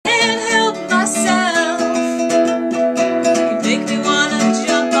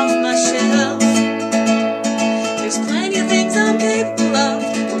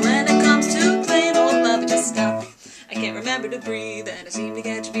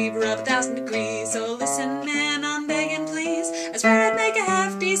fever of 1,000 degrees. So listen, man, I'm begging, please. I swear I'd make a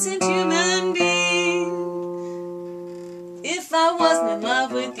half-decent human being if I wasn't in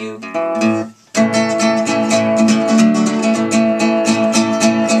love with you.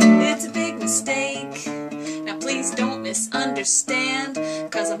 It's a big mistake. Now please don't misunderstand,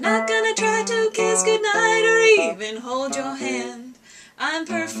 'cause I'm not gonna try to kiss goodnight or even hold your hand. I'm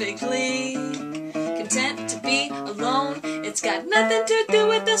perfectly content to be alone. It's got nothing to do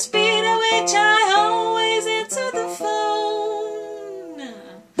with the speed at which I always answer the phone.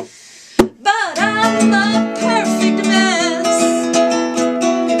 But I'm a perfect mess,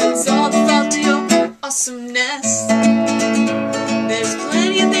 and it's all the fault of your awesomeness. There's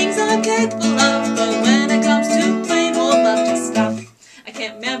plenty of things I'm capable of, but when it comes to plain old love, just stop. I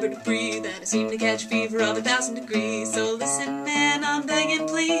can't remember to breathe, and I seem to catch a fever of 1,000 degrees. So listen, man, I'm begging,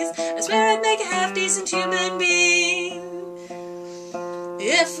 please. I swear I'd make a half-decent human being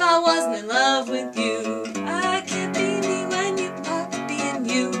if I wasn't in love with you. I can't be me when you are being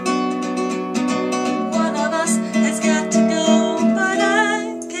you. One of us has got to go, but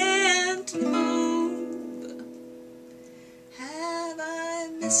I can't move. Have I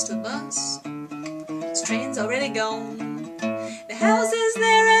missed the bus? This train's already gone. The house is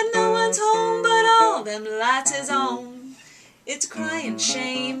there and no one's home, but all them lights is on. It's a crying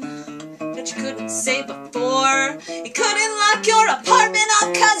shame that you couldn't say before. You couldn't lock your apartment up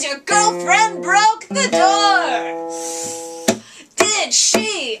 'cause your girlfriend broke the door. Did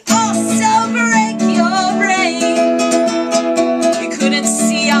she also break your brain? You couldn't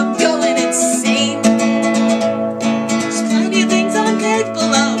see I'm going insane. There's plenty of things I'm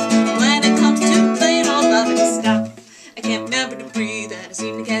capable of when it comes to plain old love. And stop. I can't remember to breathe, and I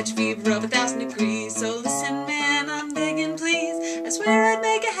seem to catch a fever of 1,000 degrees. So listen, man, I'm begging, please. I swear I'd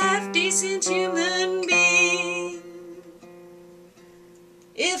make a half-decent human being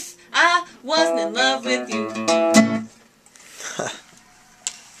if I wasn't in love with you.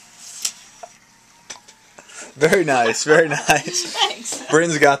 Very nice, very nice. Thanks.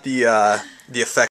 Bryn's got the effect.